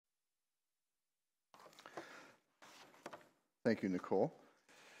Thank you, Nicole.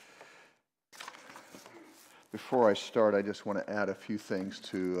 Before I start, I just want to add a few things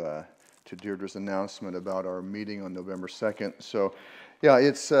to Deirdre's announcement about our meeting on November 2nd. So, yeah,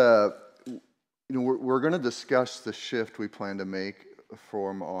 it's we're going to discuss the shift we plan to make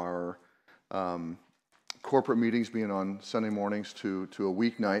from our corporate meetings being on Sunday mornings to a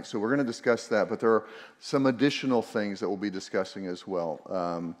weeknight. So we're going to discuss that, but there are some additional things that we'll be discussing as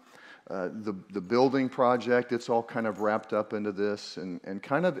well. The building project, it's all kind of wrapped up into this, and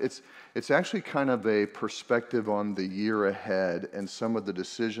kind of it's actually kind of a perspective on the year ahead and some of the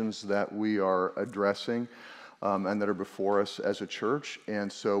decisions that we are addressing and that are before us as a church. And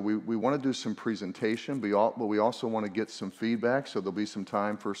so we want to do some presentation, but we also want to get some feedback, so there'll be some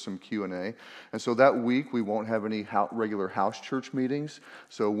time for some Q&A. And so that week we won't have any regular house church meetings.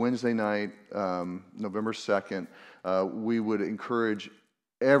 So Wednesday night, November 2nd, we would encourage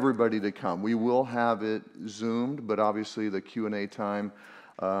everybody to come. We will have it Zoomed, but obviously the Q&A time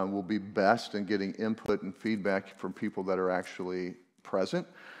will be best in getting input and feedback from people that are actually present.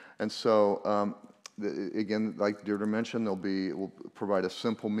 And so, again, like Deirdre mentioned, we'll provide a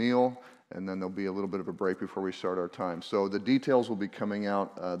simple meal, and then there'll be a little bit of a break before we start our time. So the details will be coming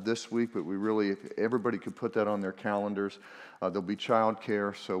out this week, but if everybody could put that on their calendars. There'll be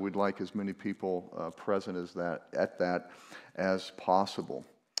childcare, so we'd like as many people present at that as possible.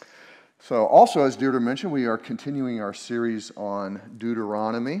 So also, as Deirdre mentioned, we are continuing our series on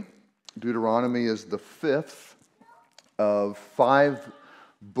Deuteronomy. Deuteronomy is the fifth of 5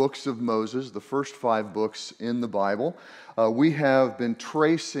 books of Moses, the first 5 books in the Bible. We have been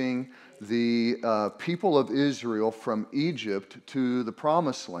tracing the people of Israel from Egypt to the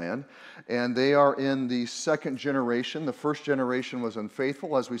Promised Land, and they are in the second generation. The first generation was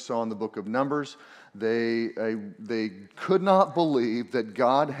unfaithful, as we saw in the book of Numbers. They could not believe that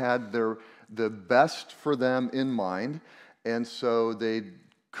God had the best for them in mind, and so they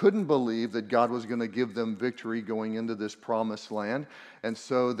couldn't believe that God was going to give them victory going into this promised land. And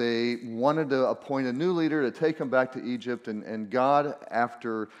so they wanted to appoint a new leader to take them back to Egypt. And God,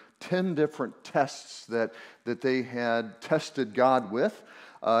 after 10 different tests that they had tested God with,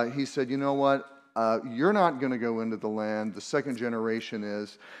 he said, you know what? You're not going to go into the land. The second generation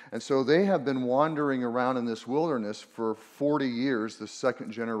is. And so they have been wandering around in this wilderness for 40 years, the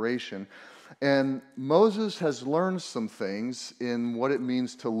second generation. And Moses has learned some things in what it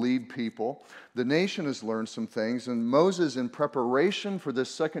means to lead people. The nation has learned some things. And Moses, in preparation for this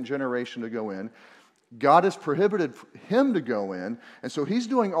second generation to go in, God has prohibited him to go in, and so he's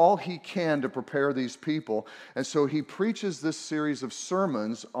doing all he can to prepare these people. And so he preaches this series of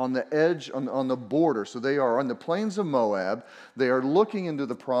sermons on the edge, on the border. So they are on the plains of Moab. They are looking into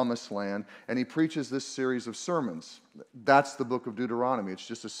the promised land, and he preaches this series of sermons. That's the book of Deuteronomy. It's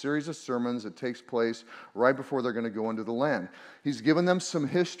just a series of sermons that takes place right before they're going to go into the land. He's given them some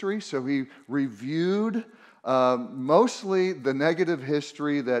history, so he reviewed mostly the negative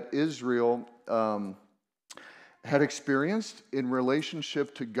history that Israel had experienced in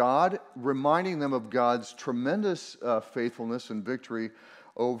relationship to God, reminding them of God's tremendous faithfulness and victory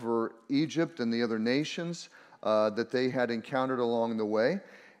over Egypt and the other nations that they had encountered along the way.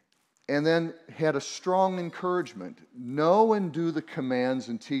 And then had a strong encouragement: know and do the commands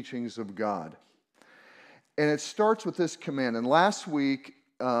and teachings of God. And it starts with this command. And last week,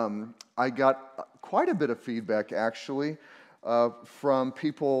 I got quite a bit of feedback, actually, from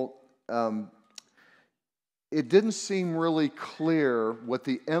people. It didn't seem really clear what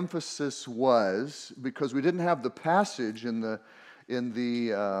the emphasis was because we didn't have the passage in the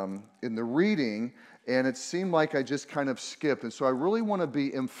reading, and it seemed like I just kind of skipped. And so I really want to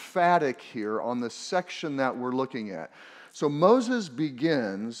be emphatic here on the section that we're looking at. So Moses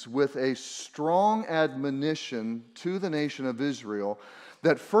begins with a strong admonition to the nation of Israel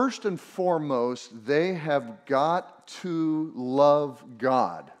that first and foremost, they have got to love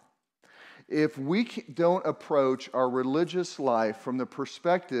God. If we don't approach our religious life from the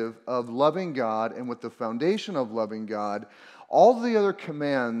perspective of loving God and with the foundation of loving God, all the other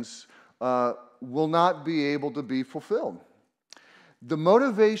commands will not be able to be fulfilled. The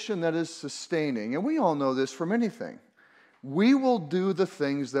motivation that is sustaining, and we all know this from anything, we will do the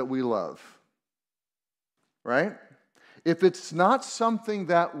things that we love, right? If it's not something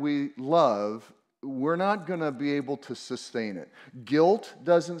that we love, we're not going to be able to sustain it. Guilt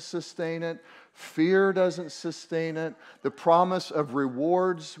doesn't sustain it. Fear doesn't sustain it. The promise of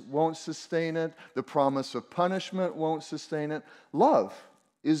rewards won't sustain it. The promise of punishment won't sustain it. Love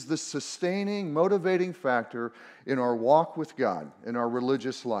is the sustaining, motivating factor in our walk with God, in our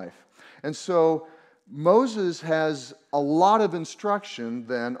religious life. And so Moses has a lot of instruction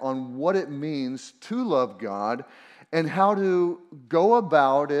then on what it means to love God and how to go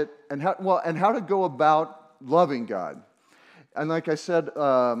about it, and how to go about loving God. And like I said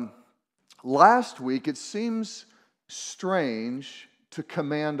last week, it seems strange to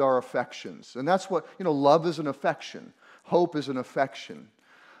command our affections. And that's what, love is an affection. Hope is an affection.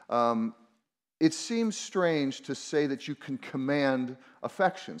 It seems strange to say that you can command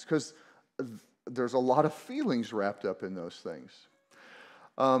affections because there's a lot of feelings wrapped up in those things.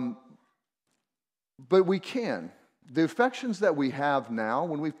 But we can. The affections that we have now,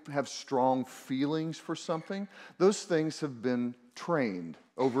 when we have strong feelings for something, those things have been trained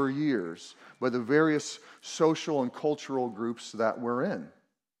over years by the various social and cultural groups that we're in.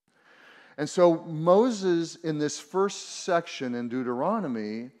 And so Moses, in this first section in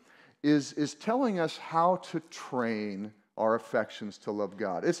Deuteronomy, is telling us how to train our affections to love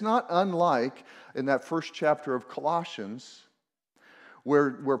God. It's not unlike in that first chapter of Colossians,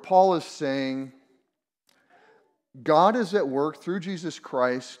 where Paul is saying, God is at work through Jesus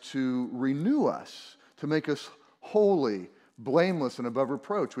Christ to renew us, to make us holy, blameless, and above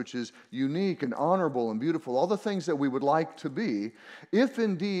reproach, which is unique and honorable and beautiful, all the things that we would like to be, if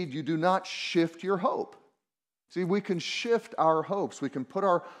indeed you do not shift your hope. See, we can shift our hopes. We can put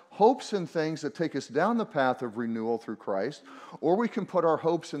our hopes in things that take us down the path of renewal through Christ, or we can put our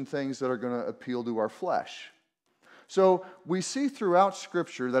hopes in things that are going to appeal to our flesh. So we see throughout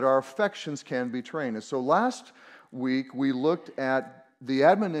Scripture that our affections can be trained. And so last week we looked at the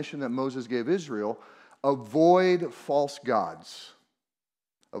admonition that Moses gave Israel: avoid false gods.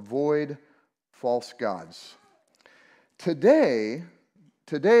 Avoid false gods. Today,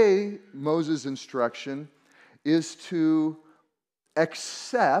 Moses' instruction is to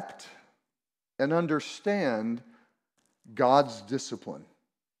accept and understand God's discipline.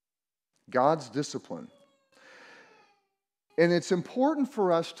 God's discipline. And it's important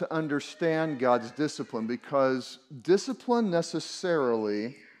for us to understand God's discipline because discipline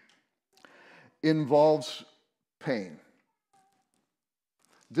necessarily involves pain.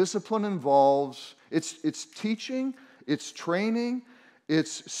 Discipline involves, it's teaching, it's training,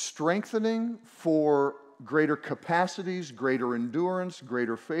 it's strengthening for greater capacities, greater endurance,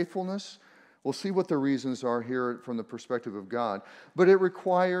 greater faithfulness. We'll see what the reasons are here from the perspective of God. But it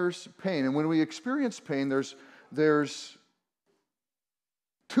requires pain. And when we experience pain, there's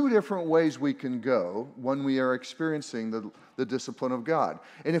two different ways we can go when we are experiencing the discipline of God.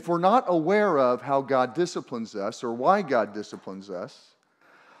 And if we're not aware of how God disciplines us or why God disciplines us,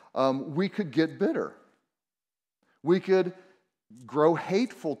 we could get bitter. We could grow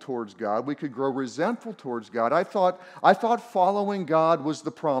hateful towards God. We could grow resentful towards God. I thought following God was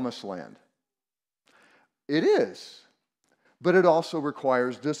the promised land. It is, but it also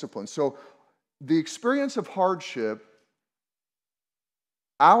requires discipline. So the experience of hardship,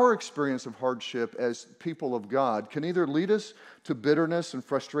 our experience of hardship as people of God, can either lead us to bitterness and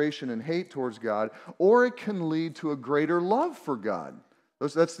frustration and hate towards God, or it can lead to a greater love for God.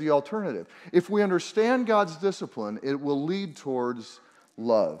 That's the alternative. If we understand God's discipline, it will lead towards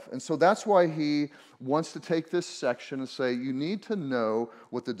love. And so that's why he wants to take this section and say, you need to know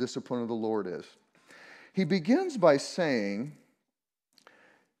what the discipline of the Lord is. He begins by saying,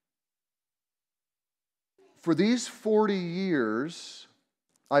 for these 40 years,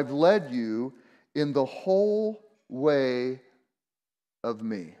 I've led you in the whole way of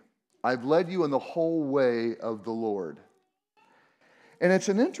me. I've led you in the whole way of the Lord. And it's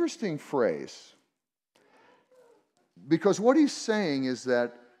an interesting phrase because what he's saying is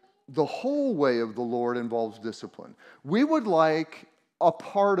that the whole way of the Lord involves discipline. We would like a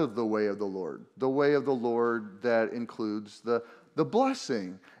part of the way of the Lord that includes the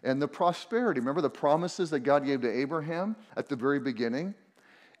blessing and the prosperity. Remember the promises that God gave to Abraham at the very beginning?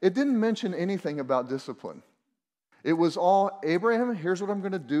 It didn't mention anything about discipline. It was all, Abraham, here's what I'm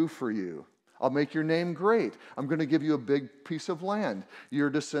going to do for you. I'll make your name great. I'm going to give you a big piece of land. Your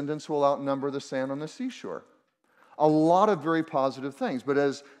descendants will outnumber the sand on the seashore. A lot of very positive things. But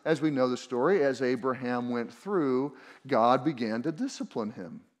as we know the story, as Abraham went through, God began to discipline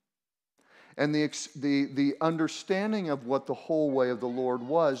him. And the understanding of what the whole way of the Lord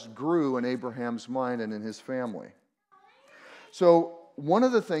was grew in Abraham's mind and in his family. So one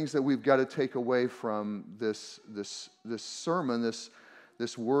of the things that we've got to take away from this sermon,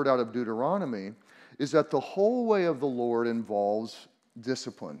 this word out of Deuteronomy, is that the whole way of the Lord involves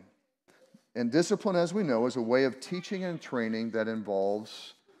discipline. And discipline, as we know, is a way of teaching and training that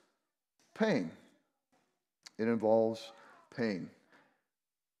involves pain. It involves pain.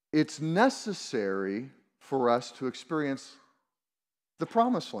 It's necessary for us to experience the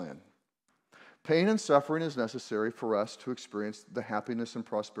promised land. Pain and suffering is necessary for us to experience the happiness and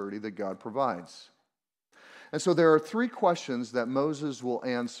prosperity that God provides. And so there are three questions that Moses will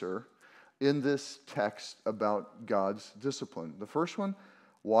answer in this text about God's discipline. The first one,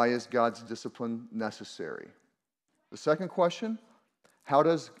 why is God's discipline necessary? The second question, how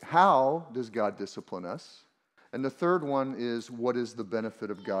does God discipline us? And the third one is, what is the benefit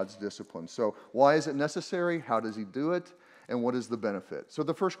of God's discipline? So why is it necessary? How does he do it? And what is the benefit? So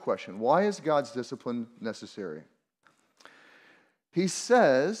the first question, why is God's discipline necessary? He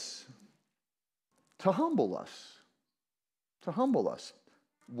says to humble us. To humble us.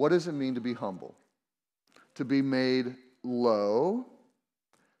 What does it mean to be humble? To be made low,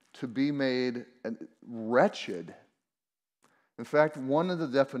 to be made wretched. In fact, one of the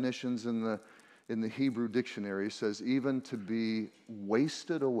definitions in the Hebrew dictionary says even to be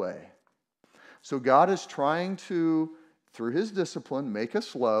wasted away. So God is trying to, through his discipline, make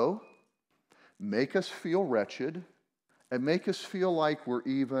us low, make us feel wretched, and make us feel like we're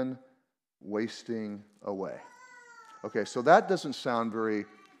even wasting away. Okay, so that doesn't sound very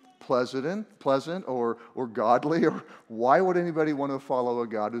pleasant or godly, or why would anybody want to follow a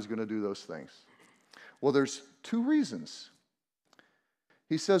God who's going to do those things? Well, there's two reasons.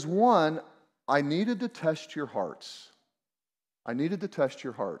 He says, one, I needed to test your hearts. I needed to test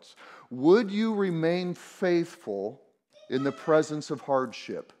your hearts. Would you remain faithful in the presence of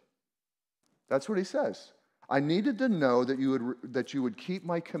hardship? That's what he says. I needed to know that you would keep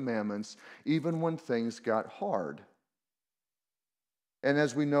my commandments even when things got hard. And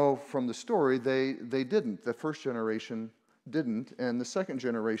as we know from the story, they didn't. The first generation didn't, and the second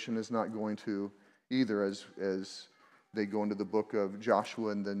generation is not going to either as they go into the book of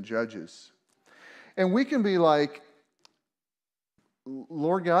Joshua and then Judges. And we can be like,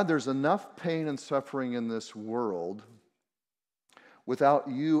 Lord God, there's enough pain and suffering in this world without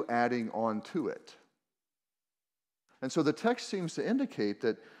you adding on to it. And so the text seems to indicate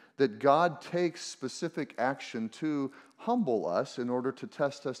that God takes specific action to humble us in order to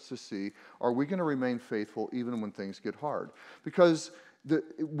test us to see, are we going to remain faithful even when things get hard? Because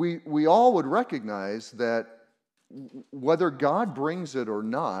we all would recognize that whether God brings it or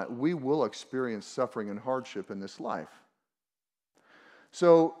not, we will experience suffering and hardship in this life.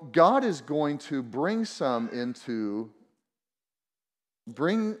 So God is going to bring some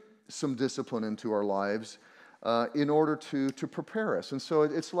discipline into our lives in order to prepare us. And so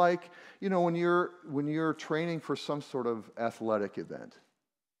it's like, when you're training for some sort of athletic event,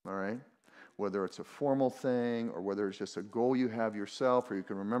 all right? Whether it's a formal thing or whether it's just a goal you have yourself, or you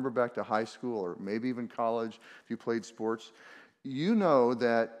can remember back to high school or maybe even college if you played sports, you know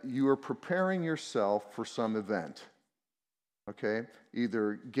that you are preparing yourself for some event, okay?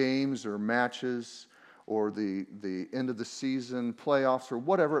 Either games or matches or the end of the season, playoffs, or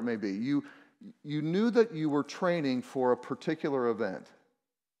whatever it may be. You knew that you were training for a particular event.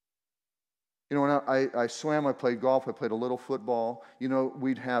 When I swam, I played golf, I played a little football.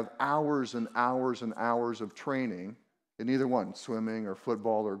 We'd have hours and hours and hours of training in either one, swimming or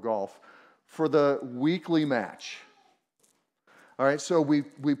football or golf, for the weekly match. All right, so we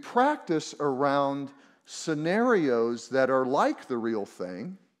practice around scenarios that are like the real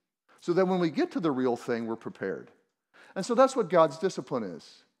thing, so that when we get to the real thing, we're prepared. And so that's what God's discipline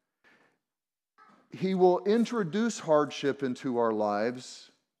is. He will introduce hardship into our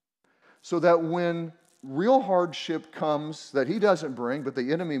lives so that when real hardship comes that he doesn't bring, but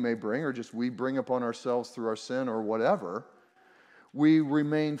the enemy may bring, or just we bring upon ourselves through our sin or whatever, we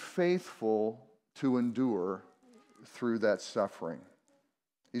remain faithful to endure through that suffering.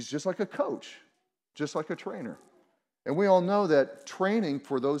 He's just like a coach, just like a trainer. And we all know that training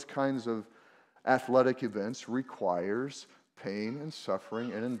for those kinds of athletic events requires pain and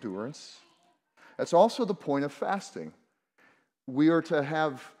suffering and endurance. That's also the point of fasting. We are to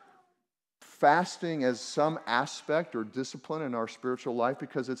have fasting as some aspect or discipline in our spiritual life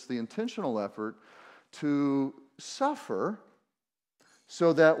because it's the intentional effort to suffer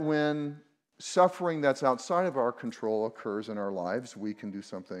so that when suffering that's outside of our control occurs in our lives, we can do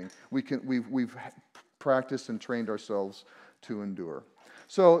something. We've practiced and trained ourselves to endure.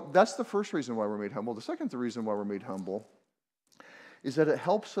 So that's the first reason why we're made humble. The second reason why we're made humble is that it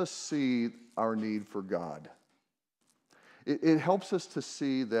helps us see our need for God. It helps us to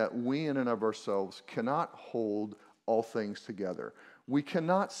see that we in and of ourselves cannot hold all things together. We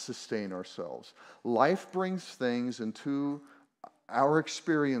cannot sustain ourselves. Life brings things into our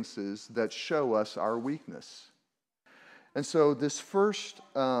experiences that show us our weakness. And so this first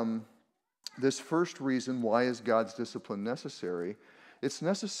reason, why is God's discipline necessary? It's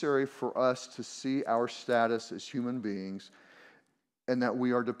necessary for us to see our status as human beings and that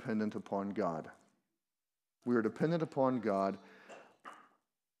we are dependent upon God. We are dependent upon God.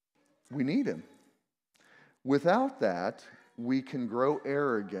 We need him. Without that, we can grow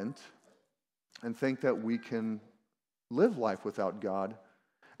arrogant and think that we can live life without God.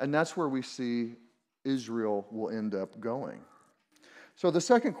 And that's where we see Israel will end up going. So the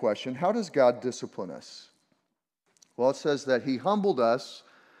second question, how does God discipline us? Well, it says that he humbled us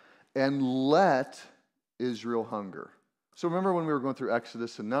and let Israel hunger. So remember when we were going through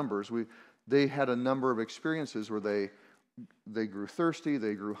Exodus and Numbers, they had a number of experiences where they grew thirsty,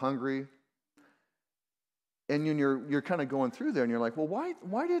 they grew hungry. And you're kind of going through there and you're like, well,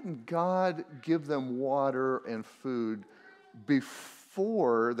 why didn't God give them water and food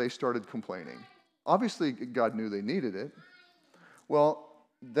before they started complaining? Obviously, God knew they needed it. Well,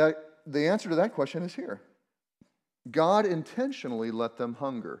 the answer to that question is here. God intentionally let them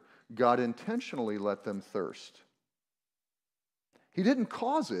hunger. God intentionally let them thirst. He didn't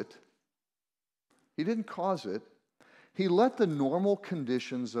cause it. He didn't cause it. He let the normal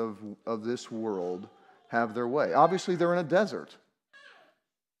conditions of this world have their way. Obviously, they're in a desert.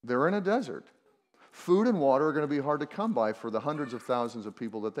 They're in a desert. Food and water are going to be hard to come by for the hundreds of thousands of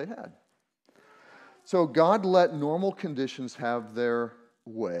people that they had. So God let normal conditions have their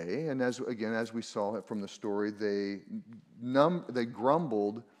way, and as we saw it from the story, they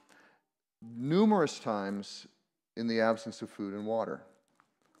grumbled numerous times in the absence of food and water.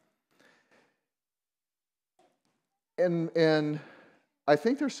 And I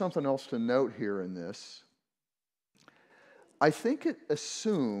think there's something else to note here in this. I think it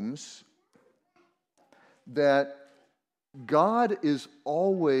assumes that God is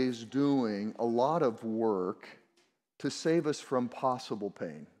always doing a lot of work to save us from possible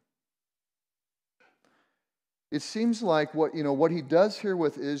pain. It seems like what he does here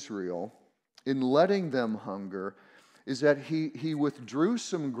with Israel in letting them hunger is that he withdrew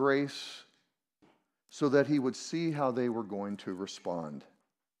some grace so that he would see how they were going to respond.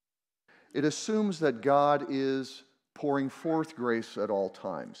 It assumes that God is pouring forth grace at all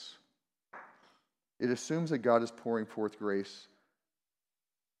times. It assumes that God is pouring forth grace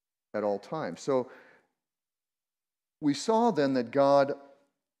at all times. So we saw then that God,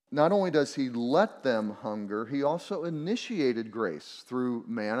 not only does he let them hunger, he also initiated grace through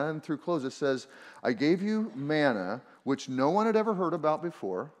manna and through clothes. It says, I gave you manna, which no one had ever heard about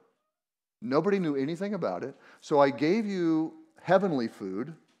before. Nobody knew anything about it. So I gave you heavenly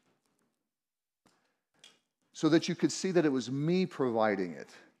food so that you could see that it was me providing it.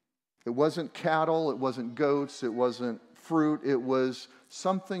 It wasn't cattle, it wasn't goats, it wasn't fruit, it was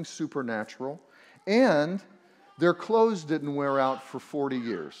something supernatural. And their clothes didn't wear out for 40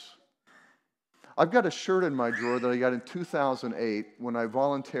 years. I've got a shirt in my drawer that I got in 2008 when I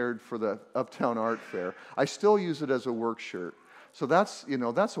volunteered for the Uptown Art Fair. I still use it as a work shirt. So that's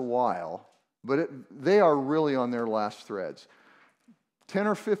a while, but they are really on their last threads. 10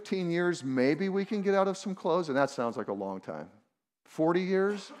 or 15 years, maybe we can get out of some clothes, and that sounds like a long time. 40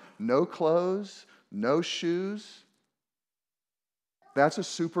 years, no clothes, no shoes. That's a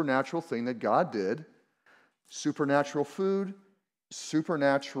supernatural thing that God did. Supernatural food,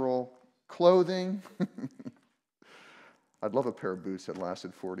 supernatural clothing. I'd love a pair of boots that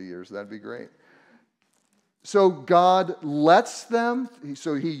lasted 40 years. That'd be great. So God lets them,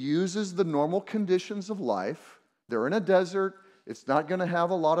 so he uses the normal conditions of life. They're in a desert. It's not going to have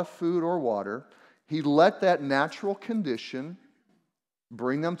a lot of food or water. He let that natural condition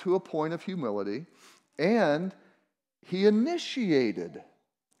bring them to a point of humility, and he initiated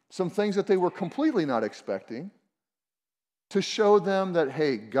some things that they were completely not expecting to show them that,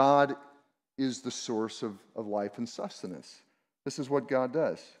 hey, God is the source of life and sustenance. This is what God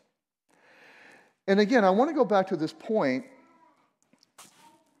does. And again, I want to go back to this point.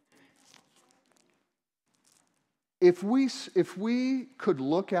 If we could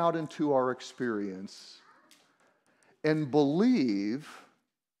look out into our experience and believe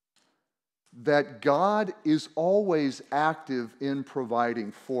that God is always active in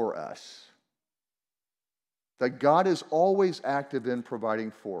providing for us, that God is always active in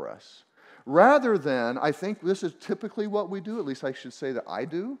providing for us, rather than, I think this is typically what we do, at least I should say that I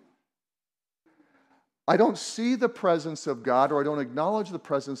do. I don't see the presence of God, or I don't acknowledge the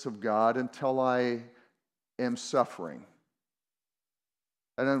presence of God until I am suffering.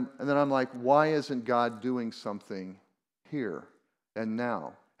 And then I'm like, why isn't God doing something here and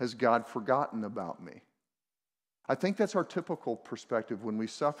now? Has God forgotten about me? I think that's our typical perspective. When we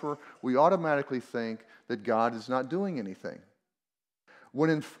suffer, we automatically think that God is not doing anything.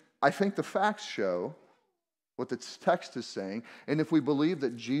 When I think the facts show what the text is saying, and if we believe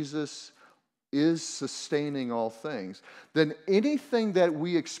that Jesus is sustaining all things, then anything that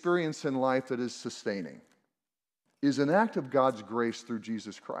we experience in life that is sustaining is an act of God's grace through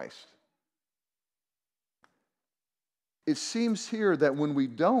Jesus Christ. it seems here that when we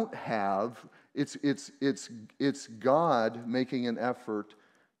don't have, it's God making an effort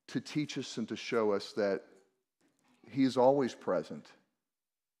to teach us and to show us that He's always present.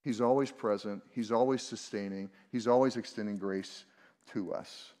 He's always present. He's always sustaining. He's always extending grace to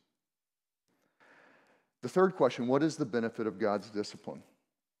us. The third question, what is the benefit of God's discipline?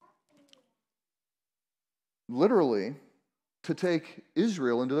 Literally, to take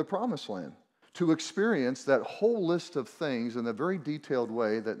Israel into the promised land, to experience that whole list of things in the very detailed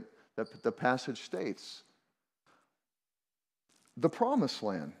way that the passage states. The promised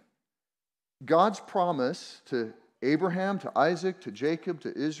land. God's promise to Abraham, to Isaac, to Jacob,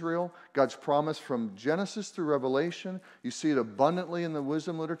 to Israel. God's promise from Genesis through Revelation. You see it abundantly in the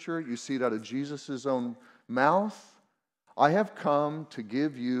wisdom literature. You see it out of Jesus' own mouth. I have come to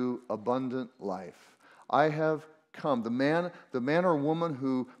give you abundant life. I have come. The man or woman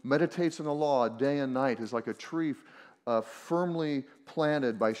who meditates on the law day and night is like a tree firmly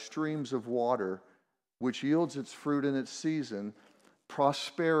planted by streams of water, which yields its fruit in its season.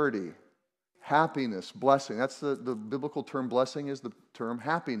 Prosperity, happiness, blessing. That's the biblical term. Blessing is the term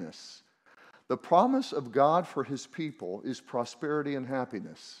happiness. The promise of God for His people is prosperity and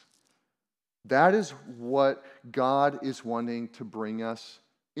happiness. That is what God is wanting to bring us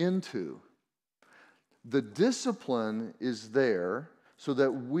into. The discipline is there so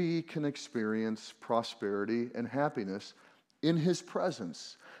that we can experience prosperity and happiness in His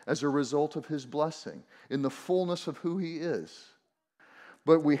presence as a result of His blessing, in the fullness of who He is.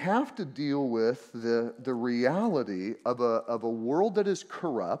 But we have to deal with the reality of a world that is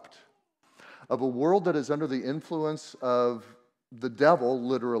corrupt, of a world that is under the influence of the devil,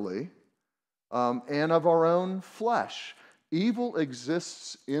 literally, and of our own flesh. Evil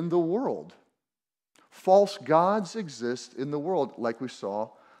exists in the world. False gods exist in the world, like we saw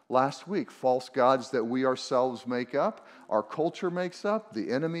last week. False gods that we ourselves make up, our culture makes up,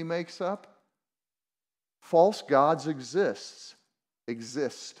 the enemy makes up. False gods exist.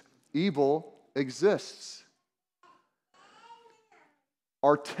 Evil exists.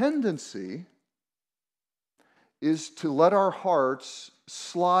 Our tendency is to let our hearts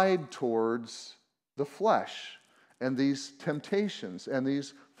slide towards the flesh and these temptations and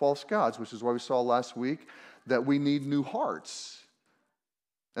these false gods, which is why we saw last week that we need new hearts.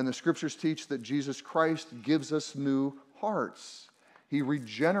 And the scriptures teach that Jesus Christ gives us new hearts. He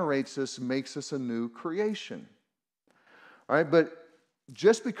regenerates us, makes us a new creation. All right, but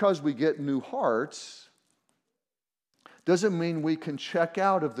just because we get new hearts doesn't mean we can check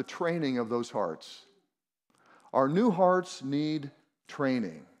out of the training of those hearts. Our new hearts need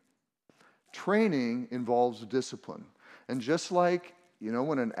training. Training involves discipline. And just like,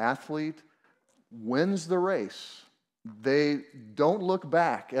 when an athlete wins the race, they don't look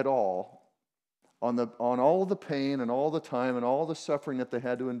back at all on all of the pain and all the time and all the suffering that they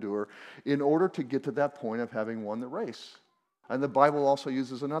had to endure in order to get to that point of having won the race. And the Bible also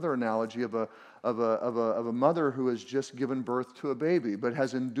uses another analogy of a mother who has just given birth to a baby, but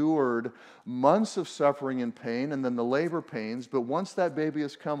has endured months of suffering and pain, and then the labor pains. But once that baby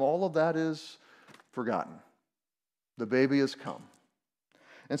has come, all of that is forgotten. The baby has come.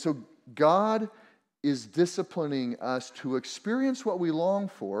 And so God is disciplining us to experience what we long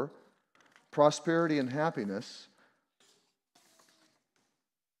for, prosperity and happiness.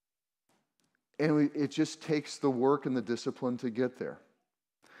 And it just takes the work and the discipline to get there.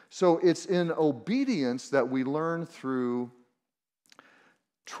 So it's in obedience that we learn through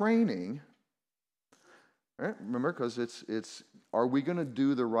training. Right? Remember, because it's are we going to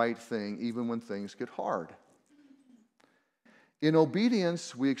do the right thing even when things get hard? In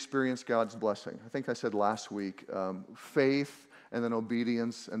obedience, we experience God's blessing. I think I said last week, faith and then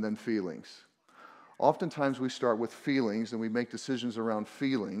obedience and then feelings. Oftentimes we start with feelings and we make decisions around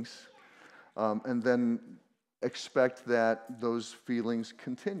feelings. And then expect that those feelings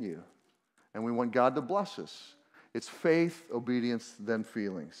continue. And we want God to bless us. It's faith, obedience, then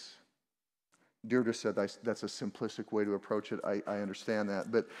feelings. Deirdre said that's a simplistic way to approach it. I understand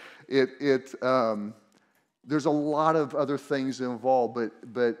that. But there's a lot of other things involved,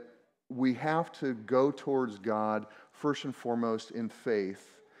 but we have to go towards God first and foremost in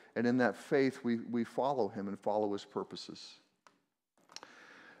faith. And in that faith, we follow Him and follow His purposes.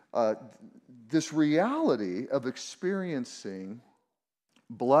 This reality of experiencing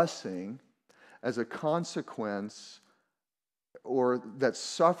blessing as a consequence, or that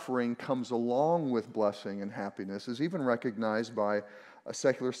suffering comes along with blessing and happiness, is even recognized by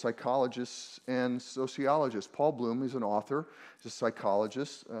secular psychologists and sociologists. Paul Bloom is an author, he's a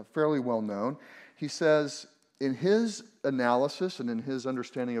psychologist, fairly well known. He says in his analysis and in his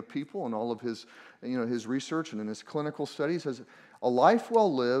understanding of people and all of his, his research and in his clinical studies, says a life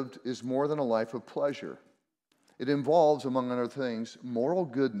well lived is more than a life of pleasure. It involves, among other things, moral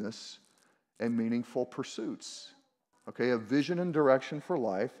goodness and meaningful pursuits. Okay, a vision and direction for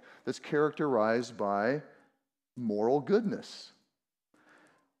life that's characterized by moral goodness.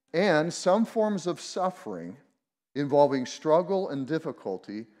 And some forms of suffering involving struggle and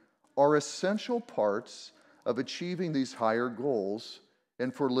difficulty are essential parts of achieving these higher goals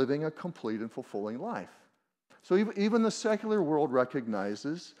and for living a complete and fulfilling life. So even the secular world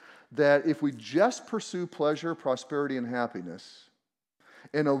recognizes that if we just pursue pleasure, prosperity, and happiness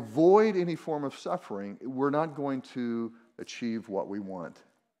and avoid any form of suffering, we're not going to achieve what we want.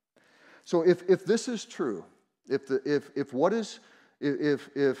 So if this is true, if what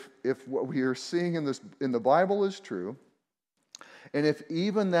we are seeing in the Bible is true, and if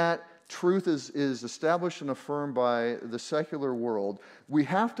even that truth is established and affirmed by the secular world, we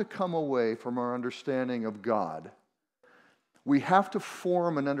have to come away from our understanding of God. We have to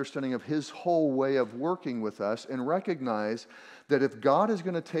form an understanding of His whole way of working with us and recognize that if God is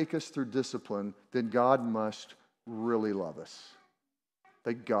going to take us through discipline, then God must really love us.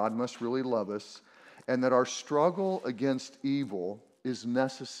 That God must really love us, and that our struggle against evil is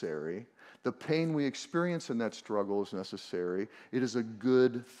necessary. The pain we experience in that struggle is necessary. It is a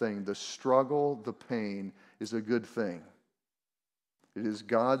good thing. The struggle, the pain is a good thing. It is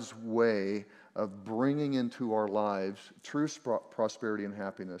God's way of bringing into our lives true prosperity and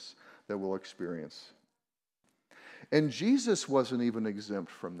happiness that we'll experience. And Jesus wasn't even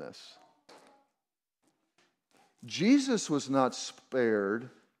exempt from this. Jesus was not spared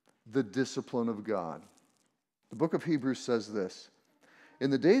the discipline of God. The book of Hebrews says this: in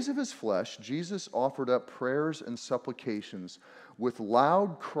the days of his flesh, Jesus offered up prayers and supplications with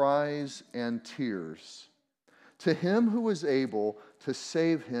loud cries and tears to him who was able to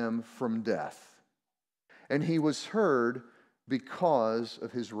save him from death. And he was heard because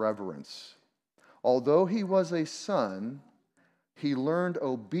of his reverence. Although he was a son, he learned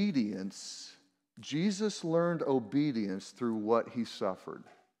obedience. Jesus learned obedience through what he suffered.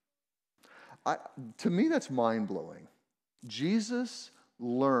 To me, that's mind-blowing. Jesus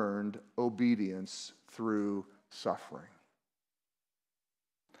learned obedience through suffering.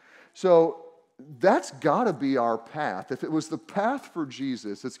 So that's got to be our path. If it was the path for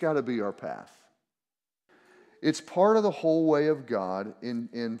Jesus, it's got to be our path. It's part of the whole way of God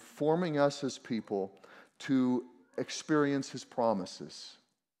in forming us as people to experience His promises.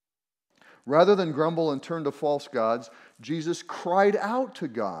 Rather than grumble and turn to false gods, Jesus cried out to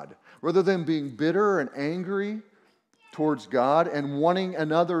God. Rather than being bitter and angry towards God and wanting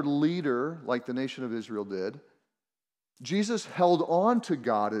another leader like the nation of Israel did, Jesus held on to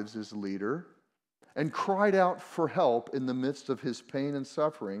God as his leader and cried out for help in the midst of his pain and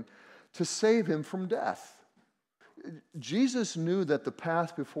suffering to save him from death. Jesus knew that the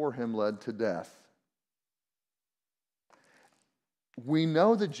path before him led to death. We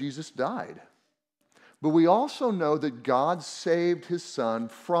know that Jesus died, but we also know that God saved his son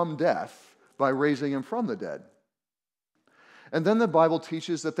from death by raising him from the dead. And then the Bible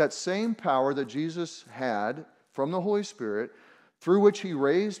teaches that that same power that Jesus had from the Holy Spirit, through which he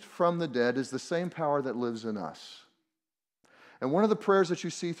raised from the dead, is the same power that lives in us. And one of the prayers that you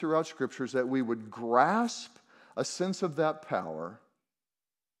see throughout Scripture is that we would grasp a sense of that power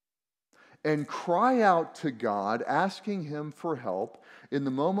and cry out to God, asking him for help in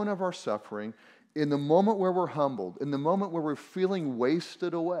the moment of our suffering, in the moment where we're humbled, in the moment where we're feeling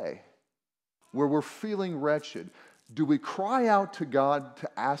wasted away, where we're feeling wretched. Do we cry out to God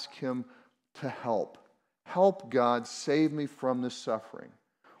to ask him to help? Help, God, save me from this suffering.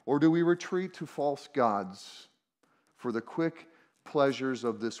 Or do we retreat to false gods for the quick pleasures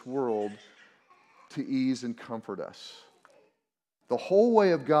of this world to ease and comfort us? The whole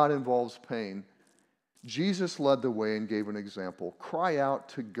way of God involves pain. Jesus led the way and gave an example. Cry out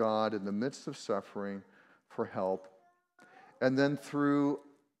to God in the midst of suffering for help. And then through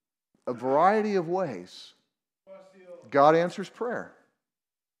a variety of ways, God answers prayer.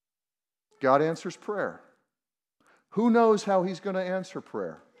 God answers prayer. Who knows how he's going to answer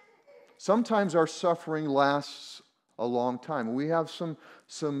prayer? Sometimes our suffering lasts a long time. We have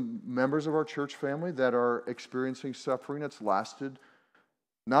some members of our church family that are experiencing suffering that's lasted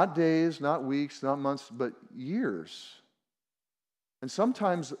not days, not weeks, not months, but years. And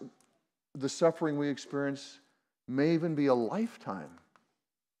sometimes the suffering we experience may even be a lifetime.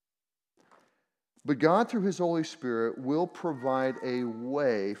 But God, through his Holy Spirit, will provide a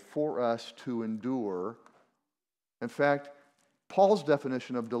way for us to endure. In fact, Paul's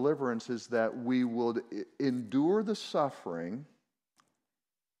definition of deliverance is that we would endure the suffering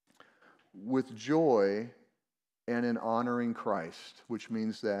with joy and in honoring Christ, which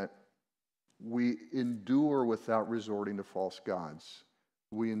means that we endure without resorting to false gods.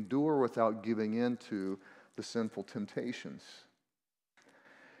 We endure without giving in to the sinful temptations.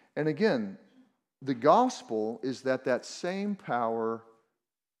 And again, the gospel is that that same power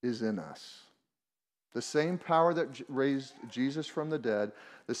is in us. The same power that raised Jesus from the dead,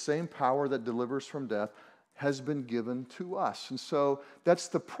 the same power that delivers from death, has been given to us. And so that's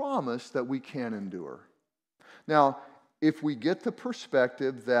the promise that we can endure. Now, if we get the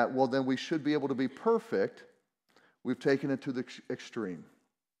perspective that, well, then we should be able to be perfect, we've taken it to the extreme.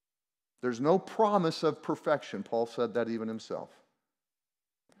 There's no promise of perfection. Paul said that even himself.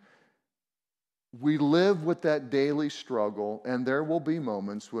 We live with that daily struggle, and there will be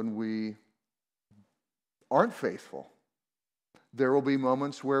moments when we aren't faithful. There will be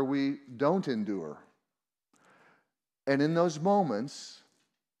moments where we don't endure. And in those moments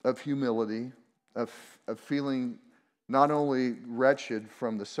of humility, of feeling not only wretched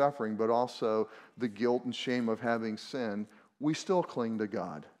from the suffering, but also the guilt and shame of having sinned, we still cling to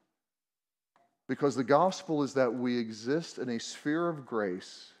God. Because the gospel is that we exist in a sphere of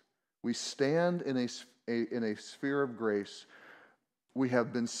grace. We stand in a sphere of grace. We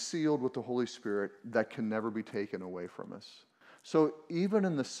have been sealed with the Holy Spirit that can never be taken away from us. So even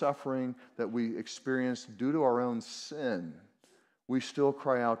in the suffering that we experience due to our own sin, we still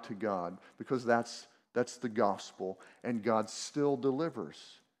cry out to God because that's the gospel, and God still delivers.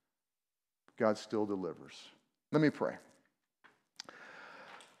 God still delivers. Let me pray.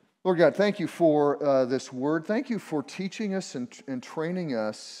 Lord God, thank you for this word. Thank you for teaching us and training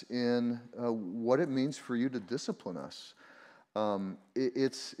us in what it means for you to discipline us.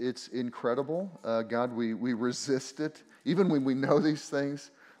 It's incredible. God, we resist it. Even when we know these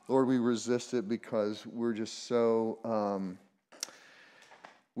things, Lord, we resist it because we're just so,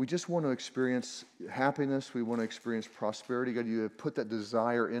 we just want to experience happiness. We want to experience prosperity. God, you have put that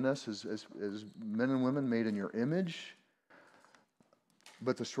desire in us as men and women made in your image.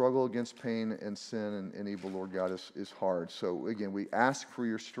 But the struggle against pain and sin and evil, Lord God, is hard. So again, we ask for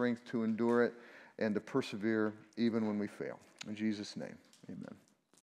your strength to endure it and to persevere even when we fail. In Jesus' name, amen.